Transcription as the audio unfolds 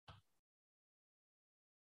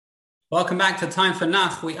Welcome back to Time for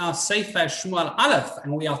Nach. We are Sefer Shmuel Aleph,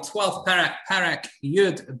 and we are 12th Perek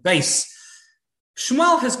Yud Beis.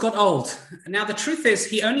 Shmuel has got old. Now, the truth is,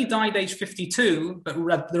 he only died age 52, but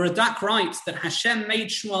the Radak writes that Hashem made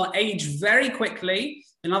Shmuel age very quickly.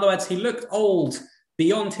 In other words, he looked old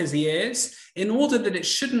beyond his years, in order that it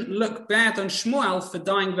shouldn't look bad on Shmuel for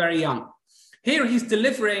dying very young. Here he's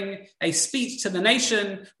delivering a speech to the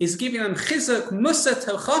nation. He's giving them chizuk, musa,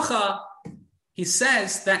 tochacha. He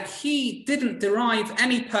says that he didn't derive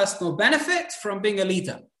any personal benefit from being a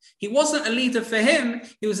leader. He wasn't a leader for him,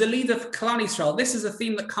 he was a leader for Klal Yisrael. This is a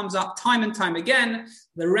theme that comes up time and time again.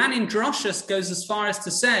 The Ran in Droshus goes as far as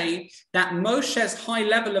to say that Moshe's high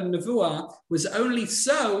level of Nevuah was only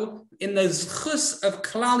so in the zchus of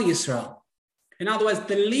Klal Yisrael. In other words,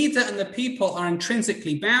 the leader and the people are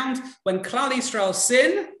intrinsically bound. When Klal Yisrael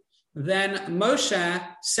sin, then Moshe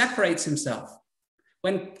separates himself.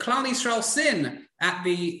 When Klal Yisrael sin at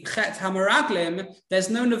the Chet HaMeraglim, there's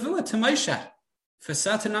no Nevuah to Moshe for a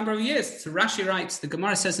certain number of years. So Rashi writes, the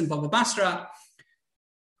Gemara says in Bava Basra,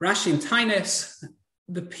 Rashi in Tainis,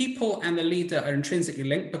 the people and the leader are intrinsically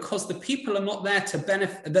linked because the people are not there to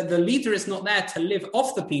benefit, the leader is not there to live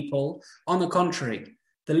off the people. On the contrary,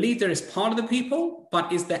 the leader is part of the people,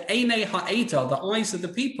 but is the Einei Ha'eda, the eyes of the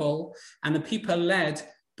people, and the people are led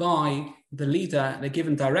by the leader. They're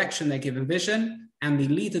given direction, they're given vision, and the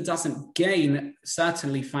leader doesn't gain,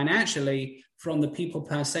 certainly financially, from the people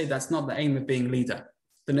per se. That's not the aim of being leader.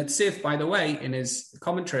 The Netziv, by the way, in his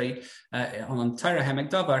commentary on Torah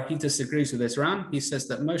Hemek Davar, he disagrees with this Ran. He says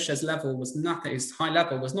that Moshe's level was not, his high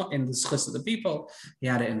level was not in the zchus of the people, he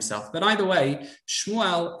had it himself. But either way,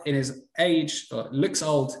 Shmuel, in his age, looks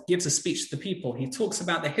old, gives a speech to the people. He talks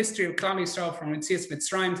about the history of Klal Yisrael from Yetzias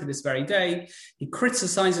Mitzrayim to this very day. He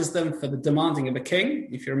criticizes them for the demanding of a king.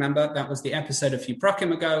 If you remember, that was the episode a few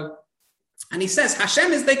prakim ago. And he says,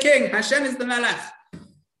 Hashem is the king, Hashem is the melech.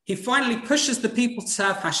 He finally pushes the people to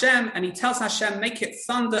serve Hashem, and he tells Hashem, make it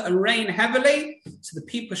thunder and rain heavily, so the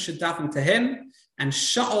people should daven to him. And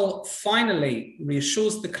Shaul finally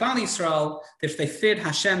reassures the Klal Yisrael that if they feared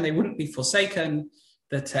Hashem, they wouldn't be forsaken,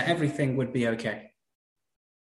 that everything would be okay.